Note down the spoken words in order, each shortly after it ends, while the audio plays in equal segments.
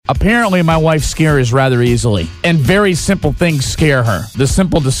Apparently, my wife scares rather easily, and very simple things scare her. The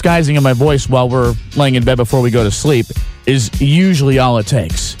simple disguising of my voice while we're laying in bed before we go to sleep is usually all it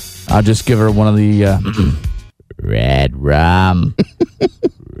takes. I'll just give her one of the red rum.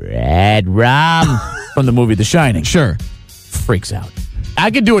 Red rum from the movie The Shining. Sure. Freaks out.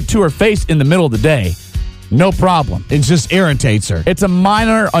 I could do it to her face in the middle of the day. No problem. It just irritates her. It's a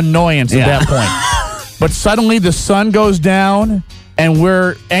minor annoyance at that point. But suddenly the sun goes down and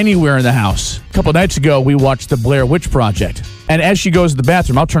we're anywhere in the house. A couple nights ago, we watched the Blair Witch Project. And as she goes to the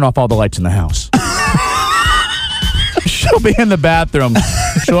bathroom, I'll turn off all the lights in the house. She'll be in the bathroom.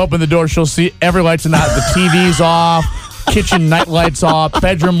 She'll open the door. She'll see every light's in the house. The TV's off. Kitchen night lights off.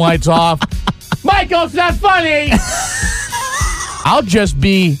 Bedroom lights off. Michael, it's not funny. I'll just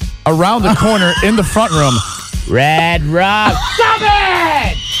be around the corner in the front room. Red Rock. Stop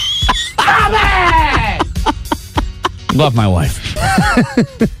it! Stop it! Love my wife.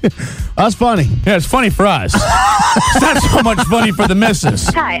 That's funny. Yeah, it's funny for us. It's not so much funny for the missus.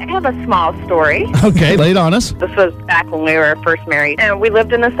 Hi, I have a small story. Okay, lay it on us. This was back when we were first married. And we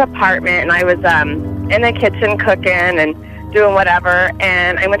lived in this apartment, and I was in the kitchen cooking and doing whatever,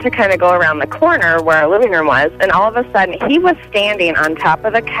 and I went to kind of go around the corner where our living room was, and all of a sudden, he was standing on top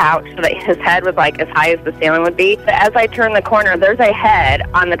of the couch so that his head was like as high as the ceiling would be. But as I turned the corner, there's a head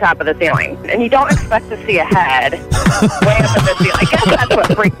on the top of the ceiling, and you don't expect to see a head way up at the ceiling. I guess that's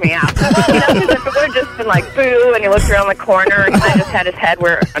what freaked me out. You know, because if it would have just been like, boo, and you looked around the corner, and I just had his head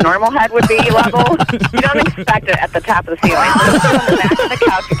where a normal head would be level, you don't expect it at the top of the ceiling. So he stood on the back of the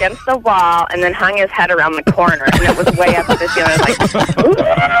couch against the wall, and then hung his head around the corner, and it was way up at the ceiling. Like,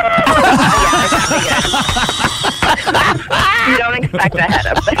 you don't expect a head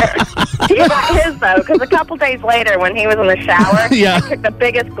up there. He got his, though, because a couple days later, when he was in the shower, I took the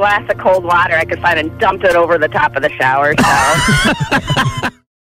biggest glass of cold water I could find and dumped it over the top of the shower. So.